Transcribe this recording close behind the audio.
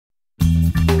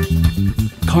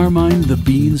Carmine the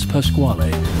Beans Pasquale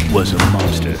was a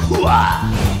mobster.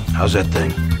 How's that thing?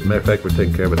 Matter of fact, we're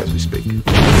taking care of it as we speak.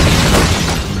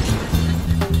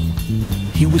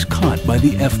 He was caught by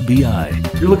the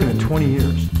FBI. You're looking at 20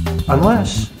 years.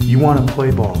 Unless you want to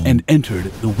play ball. And entered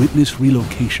the witness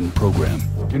relocation program.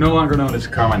 You're no longer known as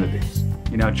Carmine the Beans.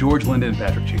 You're now George, Linda, and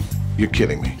Patrick Cheeseman. You're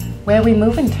kidding me. Where are we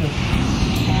moving to?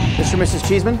 Mr. and Mrs.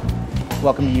 Cheeseman,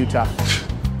 welcome to Utah.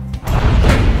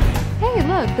 Hey,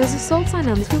 look, there's a sold sign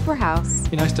on the Cooper house.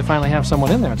 Be nice to finally have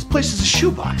someone in there. This place is a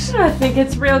shoebox. I think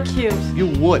it's real cute. You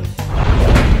would. All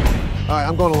right,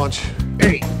 I'm going to lunch.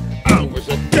 8 hours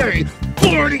a day,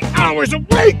 40 hours a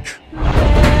week!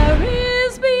 There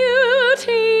is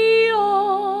beauty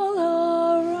all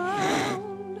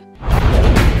around.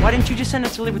 Why didn't you just send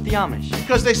us to live with the Amish?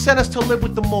 Because they sent us to live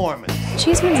with the Mormons.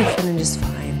 Cheeseman's are feeling just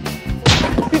fine.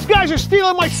 These guys are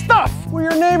stealing my stuff! We're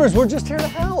your neighbors, we're just here to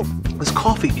help. This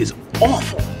coffee is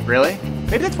awful. Really?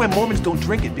 Maybe that's why Mormons don't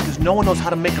drink it, because no one knows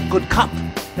how to make a good cup.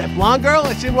 That blonde girl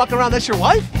I see walking around, that's your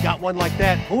wife? Got one like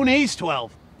that. Who needs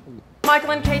 12?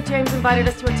 Michael and Kate James invited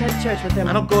us to attend church with them.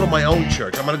 I don't go to my own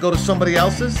church. I'm gonna go to somebody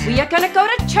else's. We are gonna go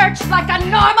to church like a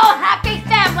normal, happy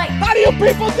family. How do you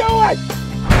people do it?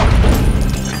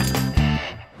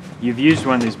 You've used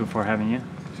one of these before, haven't you?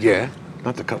 Yeah,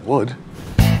 not to cut wood.